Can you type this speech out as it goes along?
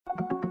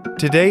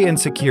Today in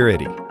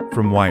Security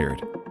from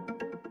Wired.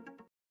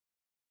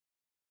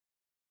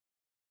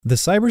 The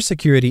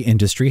cybersecurity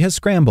industry has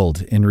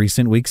scrambled in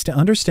recent weeks to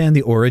understand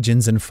the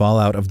origins and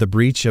fallout of the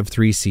breach of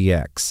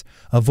 3CX,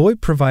 a VoIP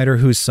provider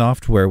whose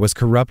software was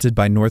corrupted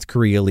by North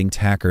Korea-linked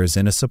hackers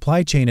in a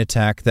supply chain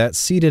attack that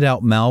seeded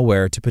out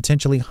malware to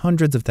potentially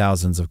hundreds of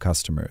thousands of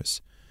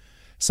customers.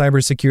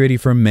 Cybersecurity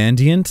firm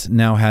Mandiant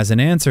now has an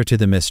answer to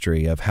the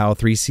mystery of how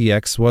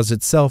 3CX was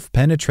itself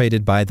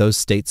penetrated by those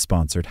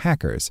state-sponsored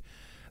hackers.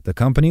 The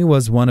company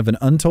was one of an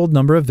untold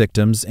number of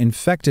victims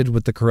infected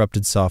with the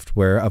corrupted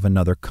software of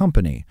another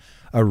company,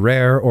 a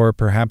rare or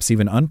perhaps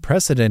even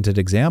unprecedented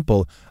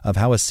example of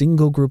how a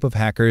single group of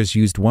hackers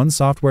used one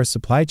software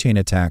supply chain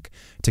attack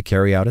to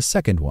carry out a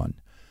second one.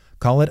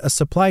 Call it a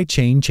supply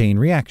chain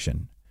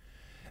reaction.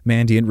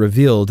 Mandiant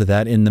revealed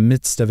that in the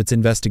midst of its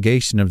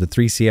investigation of the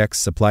 3CX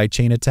supply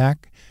chain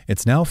attack,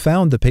 it's now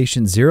found the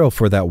patient zero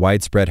for that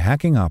widespread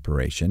hacking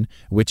operation,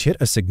 which hit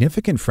a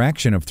significant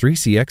fraction of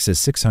 3CX's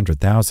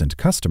 600,000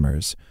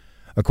 customers.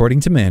 According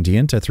to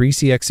Mandiant, a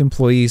 3CX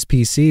employee's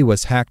PC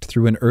was hacked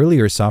through an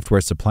earlier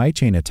software supply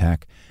chain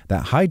attack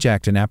that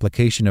hijacked an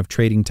application of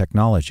Trading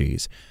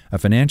Technologies, a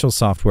financial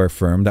software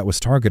firm that was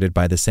targeted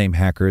by the same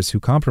hackers who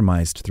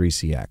compromised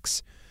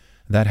 3CX.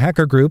 That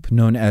hacker group,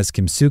 known as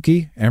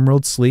Kimsuki,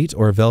 Emerald Sleet,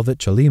 or Velvet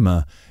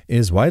Cholima,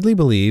 is widely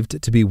believed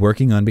to be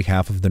working on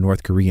behalf of the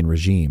North Korean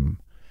regime.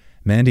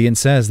 Mandiant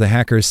says the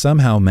hackers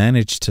somehow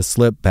managed to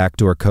slip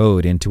backdoor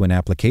code into an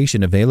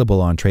application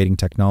available on Trading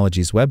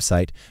Technologies'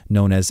 website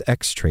known as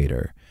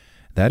Xtrader.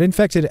 That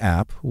infected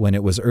app, when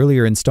it was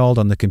earlier installed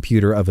on the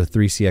computer of a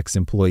 3CX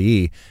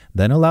employee,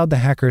 then allowed the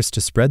hackers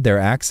to spread their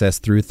access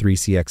through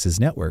 3CX's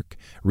network,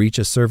 reach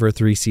a server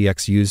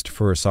 3CX used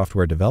for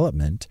software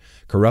development,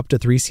 corrupt a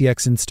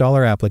 3CX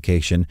installer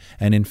application,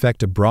 and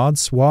infect a broad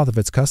swath of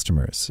its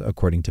customers,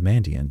 according to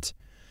Mandiant.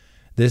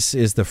 This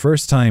is the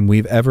first time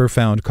we've ever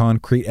found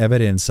concrete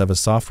evidence of a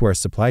software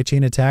supply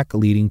chain attack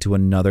leading to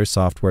another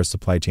software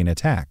supply chain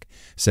attack,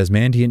 says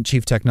Mandiant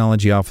Chief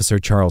Technology Officer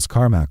Charles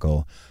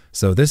Carmichael.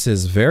 So this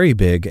is very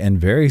big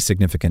and very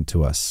significant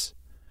to us.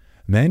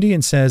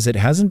 Mandiant says it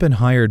hasn't been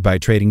hired by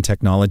Trading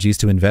Technologies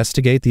to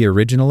investigate the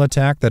original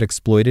attack that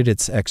exploited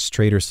its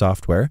Xtrader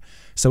software,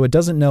 so it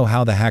doesn't know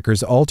how the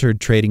hackers altered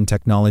Trading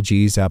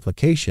Technologies'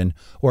 application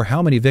or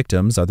how many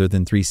victims, other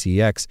than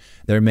 3CX,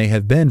 there may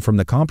have been from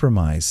the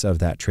compromise of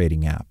that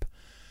trading app.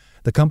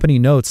 The company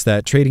notes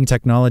that Trading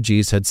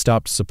Technologies had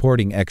stopped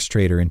supporting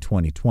Xtrader in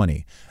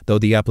 2020, though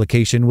the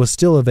application was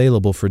still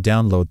available for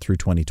download through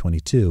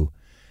 2022.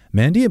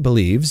 Mandiant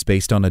believes,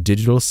 based on a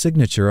digital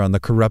signature on the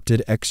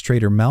corrupted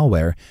Xtrader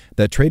malware,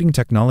 that Trading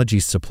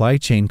Technologies' supply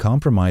chain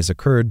compromise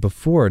occurred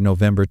before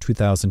November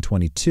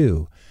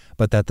 2022,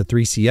 but that the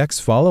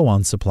 3CX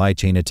follow-on supply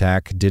chain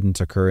attack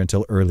didn't occur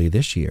until early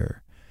this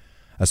year.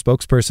 A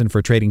spokesperson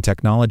for Trading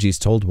Technologies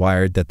told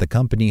Wired that the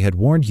company had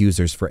warned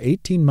users for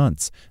 18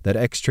 months that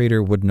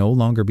Xtrader would no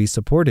longer be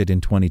supported in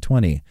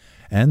 2020,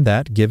 and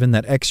that, given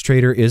that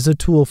Xtrader is a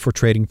tool for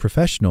trading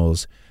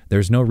professionals,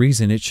 there's no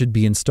reason it should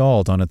be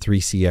installed on a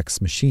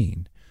 3CX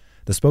machine.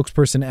 The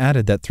spokesperson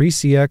added that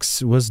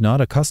 3CX was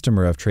not a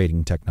customer of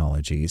Trading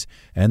Technologies,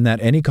 and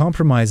that any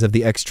compromise of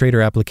the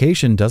Xtrader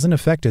application doesn't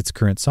affect its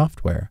current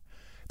software.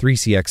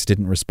 3CX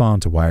didn't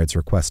respond to Wired's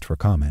request for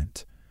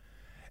comment.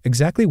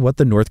 Exactly what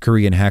the North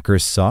Korean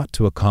hackers sought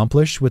to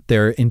accomplish with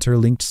their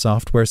interlinked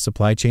software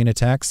supply chain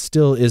attacks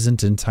still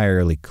isn't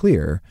entirely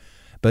clear,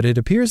 but it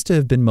appears to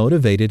have been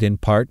motivated in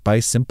part by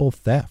simple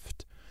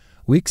theft.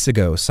 Weeks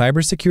ago,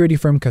 cybersecurity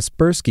firm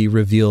Kaspersky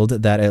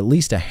revealed that at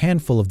least a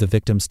handful of the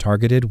victims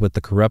targeted with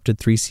the corrupted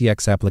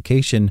 3CX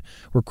application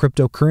were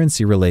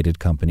cryptocurrency-related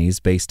companies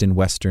based in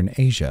Western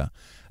Asia,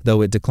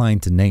 though it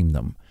declined to name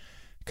them.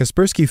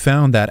 Kaspersky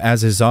found that,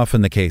 as is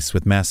often the case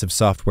with massive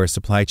software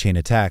supply chain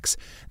attacks,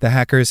 the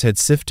hackers had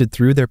sifted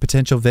through their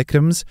potential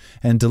victims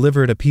and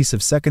delivered a piece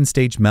of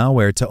second-stage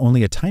malware to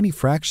only a tiny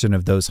fraction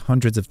of those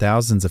hundreds of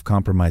thousands of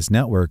compromised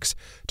networks,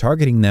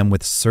 targeting them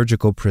with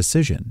surgical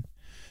precision.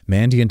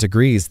 Mandiant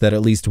agrees that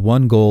at least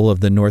one goal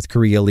of the North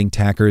Korea-linked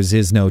hackers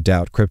is no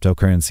doubt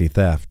cryptocurrency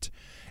theft.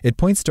 It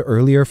points to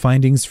earlier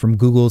findings from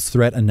Google's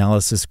threat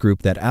analysis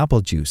group that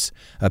Applejuice,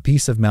 a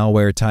piece of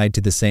malware tied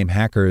to the same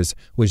hackers,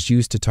 was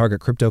used to target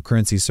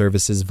cryptocurrency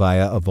services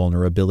via a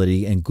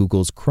vulnerability in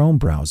Google's Chrome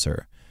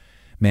browser.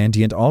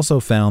 Mandiant also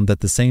found that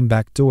the same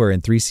backdoor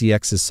in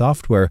 3CX's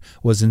software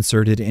was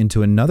inserted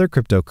into another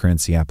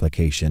cryptocurrency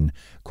application,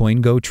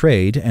 CoinGo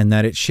Trade, and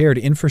that it shared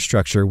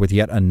infrastructure with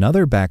yet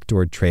another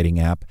backdoored trading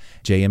app,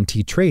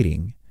 JMT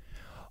Trading.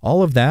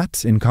 All of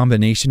that, in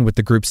combination with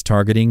the group's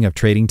targeting of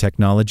Trading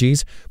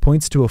Technologies,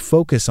 points to a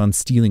focus on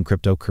stealing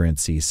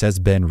cryptocurrency, says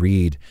Ben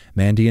Reed,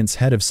 Mandiant's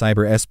head of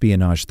cyber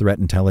espionage threat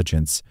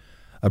intelligence.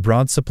 A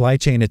broad supply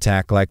chain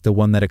attack like the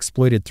one that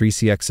exploited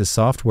 3CX's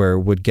software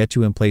would get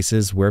you in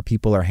places where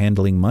people are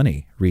handling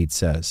money, Reed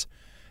says.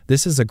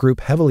 This is a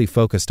group heavily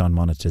focused on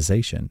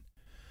monetization.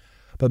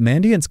 But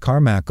Mandiant's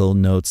Carmichael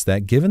notes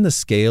that given the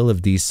scale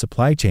of these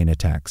supply chain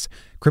attacks,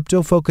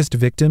 crypto-focused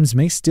victims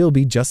may still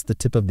be just the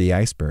tip of the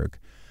iceberg.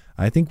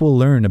 I think we'll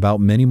learn about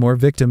many more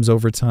victims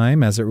over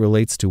time as it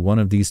relates to one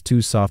of these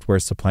two software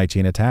supply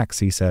chain attacks,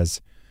 he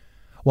says.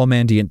 While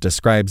Mandiant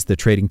describes the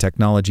trading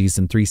technologies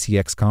and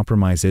 3CX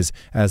compromises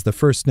as the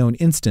first known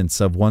instance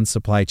of one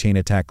supply chain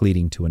attack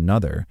leading to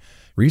another,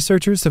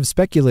 researchers have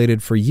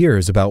speculated for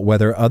years about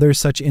whether other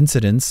such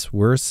incidents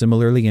were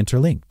similarly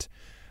interlinked.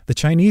 The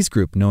Chinese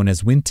group known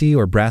as Winty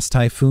or Brass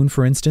Typhoon,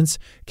 for instance,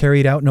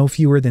 carried out no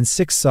fewer than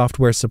 6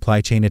 software supply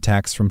chain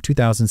attacks from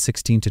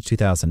 2016 to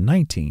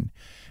 2019,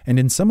 and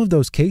in some of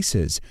those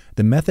cases,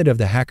 the method of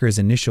the hacker's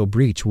initial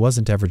breach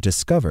wasn't ever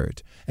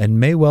discovered, and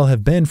may well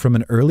have been from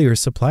an earlier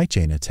supply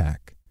chain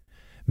attack.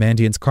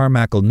 Mandiant's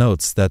Carmichael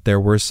notes that there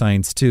were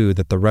signs, too,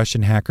 that the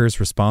Russian hackers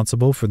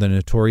responsible for the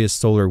notorious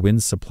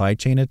SolarWinds supply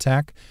chain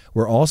attack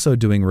were also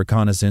doing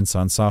reconnaissance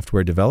on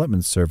software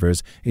development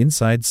servers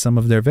inside some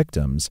of their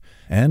victims,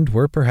 and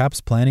were perhaps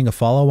planning a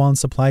follow-on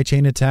supply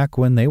chain attack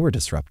when they were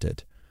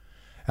disrupted.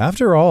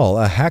 After all,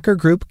 a hacker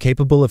group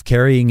capable of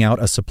carrying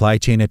out a supply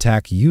chain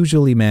attack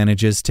usually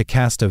manages to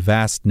cast a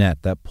vast net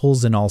that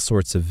pulls in all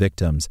sorts of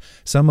victims,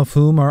 some of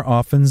whom are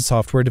often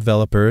software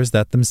developers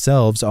that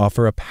themselves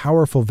offer a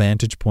powerful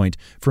vantage point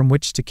from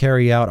which to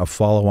carry out a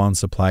follow-on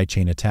supply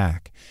chain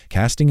attack,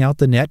 casting out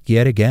the net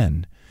yet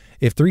again.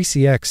 If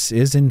 3CX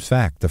is in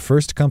fact the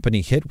first company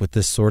hit with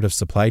this sort of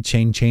supply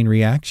chain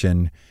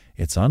reaction,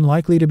 it's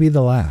unlikely to be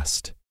the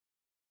last.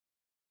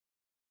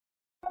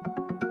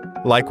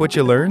 Like what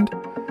you learned?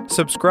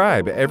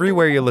 Subscribe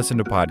everywhere you listen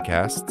to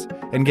podcasts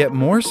and get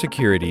more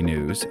security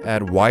news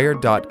at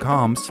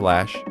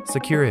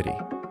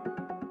wired.com/security.